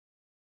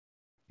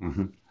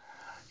hmm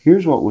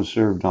Here's what was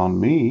served on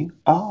me.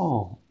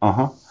 Oh,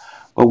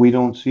 But we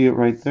don't see it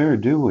right there,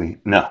 do we?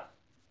 No.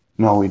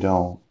 No, we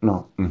don't.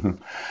 No.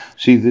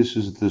 See, this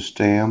is the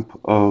stamp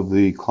of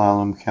the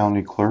Clallam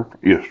County Clerk.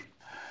 Yes.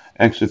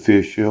 Ex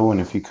officio,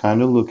 and if you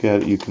kind of look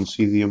at it, you can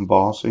see the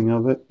embossing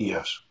of it.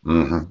 Yes.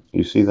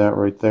 You see that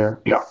right there?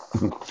 Yeah.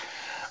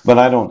 But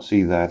I don't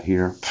see that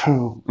here.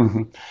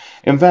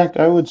 In fact,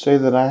 I would say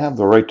that I have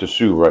the right to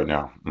sue right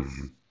now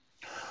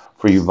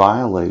for you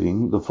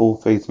violating the Full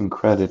Faith and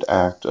Credit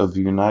Act of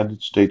the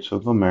United States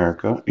of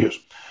America. Yes.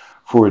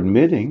 For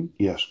admitting,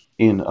 yes,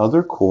 in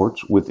other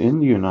courts within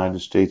the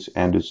United States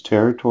and its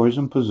territories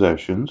and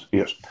possessions,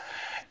 yes,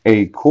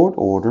 a court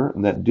order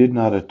that did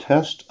not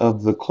attest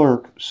of the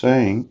clerk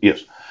saying,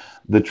 yes,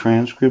 the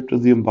transcript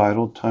of the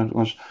embittled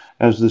titles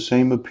as the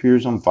same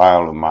appears on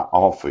file in my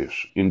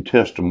office. In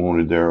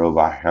testimony thereof,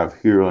 I have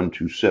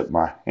hereunto set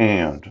my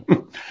hand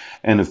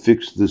and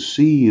affixed the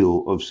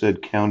seal of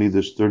said county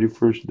this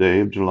 31st day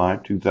of July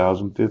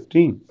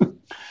 2015.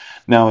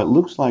 Now, it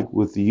looks like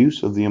with the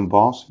use of the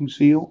embossing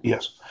seal,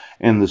 yes,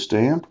 and the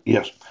stamp,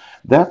 yes,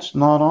 that's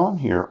not on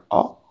here.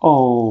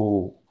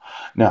 Oh.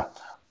 Now,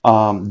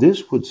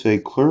 this would say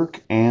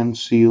clerk and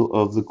seal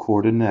of the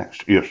court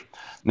annexed. Yes.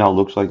 Now, it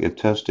looks like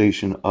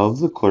attestation of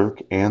the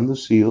clerk and the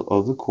seal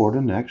of the court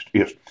annexed.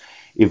 Yes.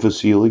 If a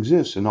seal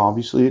exists, and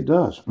obviously it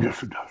does.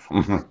 Yes, it does.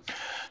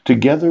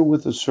 Together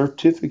with a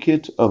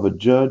certificate of a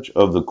judge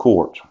of the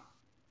court.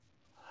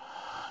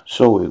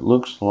 So it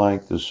looks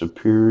like the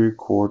Superior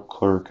Court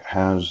clerk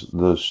has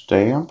the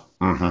stamp,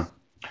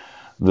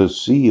 the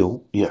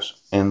seal, yes,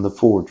 and the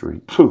forgery.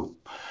 Phew.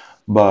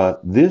 But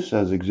this,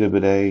 as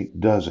Exhibit A,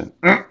 doesn't.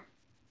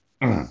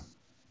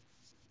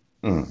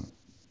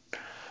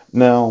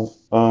 Now,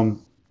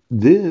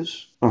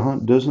 this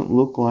doesn't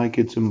look like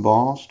it's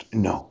embossed.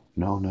 No,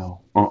 no,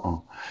 no.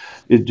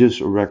 It's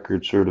just a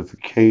record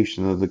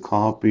certification of the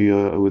copy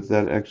with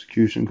that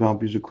execution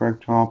copy is a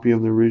correct copy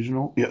of the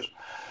original. Yes,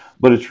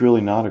 but it's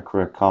really not a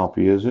correct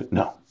copy, is it?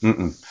 No.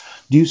 Do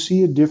you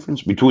see a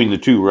difference between the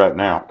two right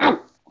now?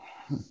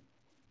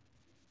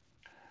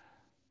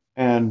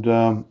 And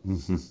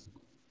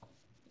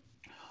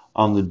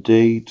on the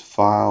date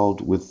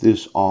filed with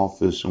this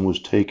office and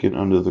was taken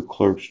under the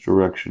clerk's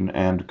direction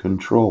and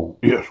control.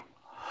 Yes.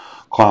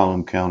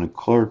 Clallam County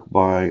Clerk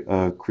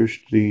by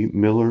Christy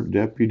Miller,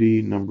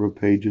 Deputy, number of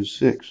pages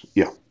 6.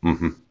 Yeah.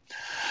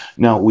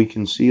 Now we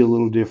can see a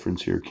little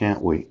difference here,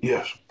 can't we?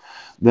 Yes.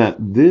 That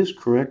this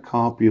correct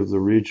copy of the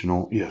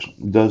original, yes,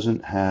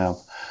 doesn't have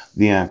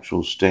the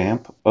actual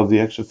stamp of the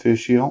ex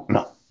officio.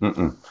 No.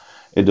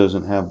 It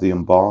doesn't have the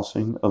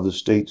embossing of the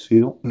state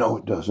seal. No,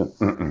 it doesn't.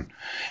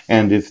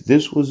 And if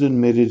this was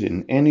admitted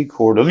in any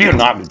court of the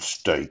United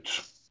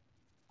States,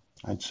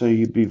 I'd say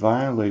you'd be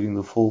violating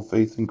the Full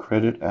Faith and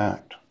Credit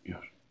Act.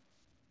 Yes.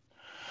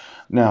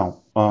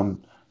 Now,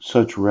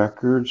 such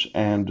records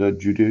and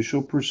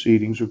judicial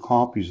proceedings or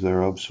copies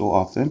thereof so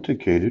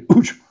authenticated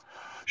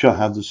shall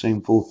have the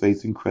same full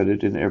faith and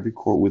credit in every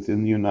court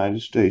within the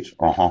United States,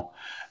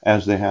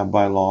 as they have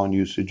by law and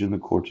usage in the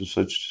courts of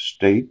such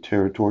state,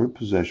 territory,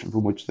 possession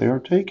from which they are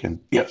taken.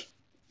 Yes.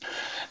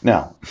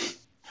 Now,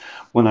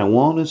 when I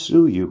want to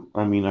sue you,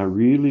 I mean, I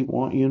really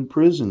want you in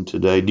prison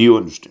today. Do you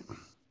understand?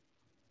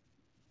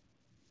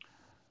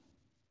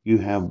 You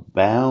have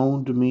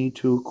bound me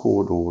to a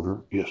court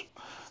order, yes,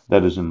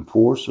 that is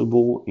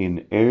enforceable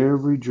in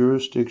every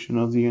jurisdiction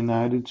of the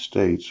United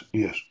States,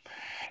 yes,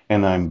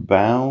 and I'm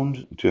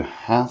bound to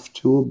have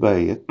to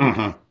obey it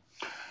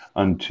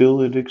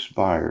until it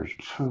expires.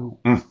 So,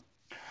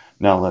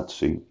 now let's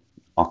see,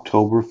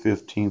 October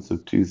 15th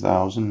of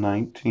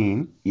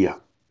 2019, yeah.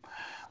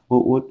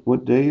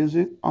 What day is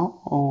it?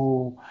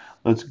 Oh,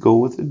 let's go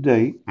with the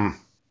date.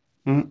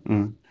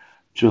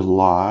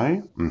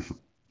 July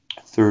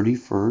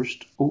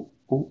 31st.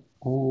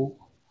 Oh.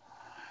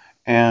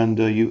 And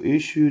you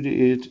issued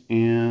it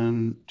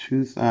in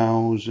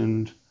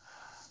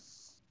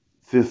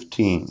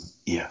 2015.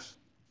 Yes.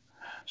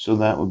 So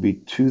that would be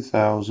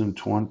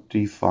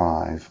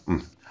 2025.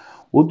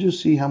 We'll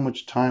just see how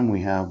much time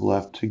we have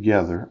left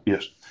together.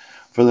 Yes.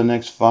 For the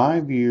next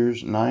 5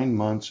 years, 9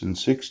 months, and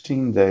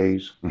 16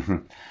 days,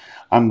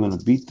 I'm going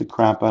to beat the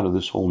crap out of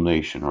this whole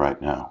nation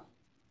right now.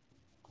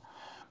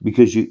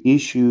 Because you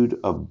issued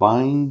a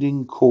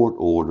binding court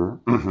order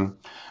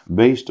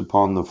based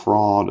upon the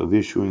fraud of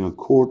issuing a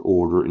court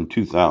order in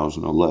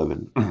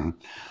 2011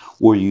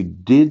 where you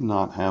did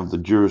not have the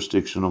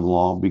jurisdiction of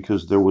law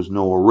because there was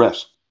no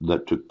arrest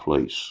that took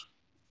place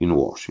in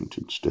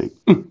Washington state.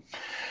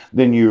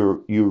 Then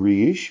you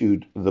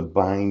reissued the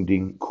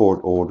binding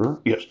court order,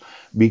 yes,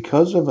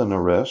 because of an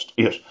arrest,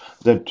 yes,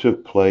 that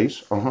took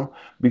place,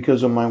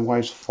 because of my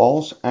wife's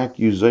false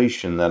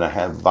accusation that I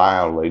had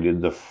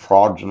violated the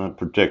fraudulent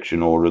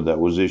protection order that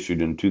was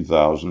issued in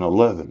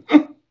 2011.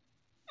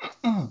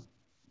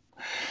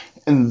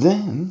 And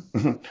then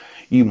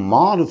you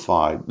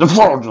modified the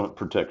fraudulent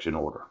protection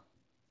order.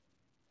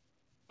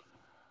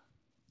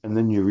 And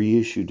then you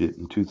reissued it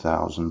in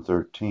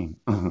 2013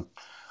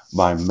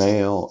 by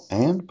mail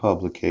and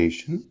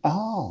publication.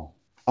 Oh.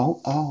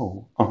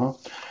 Uh-huh.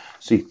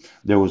 See,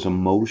 there was a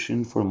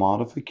motion for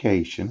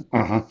modification,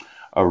 a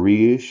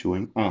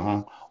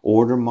reissuing,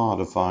 order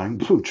modifying.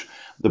 Pooch.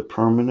 The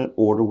permanent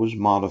order was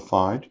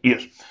modified.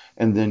 Yes.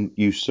 And then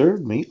you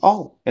served me.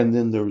 Oh, and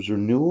then there was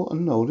renewal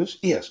and notice.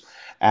 Yes.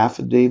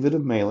 Affidavit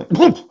of mailing.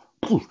 Poof,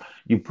 poof.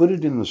 You put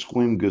it in the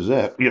Squim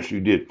Gazette. Yes, you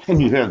did.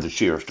 And you had the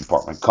sheriff's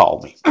department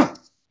call me.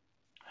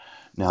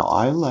 Now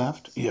I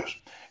left. Yes.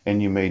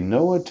 And you made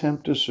no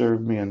attempt to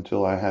serve me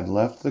until I had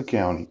left the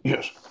county.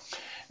 Yes.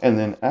 And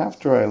then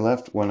after I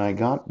left, when I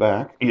got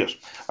back, yes,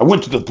 I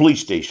went to the police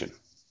station.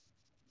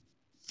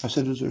 I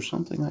said, is there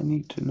something I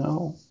need to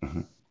know?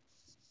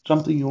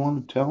 Something you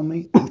want to tell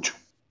me?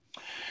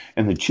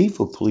 And the chief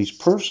of police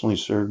personally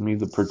served me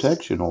the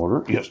protection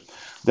order, yes,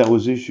 that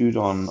was issued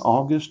on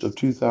August of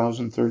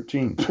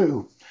 2013.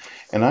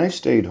 And I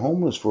stayed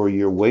homeless for a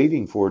year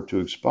waiting for it to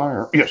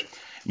expire. Yes,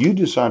 you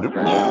decided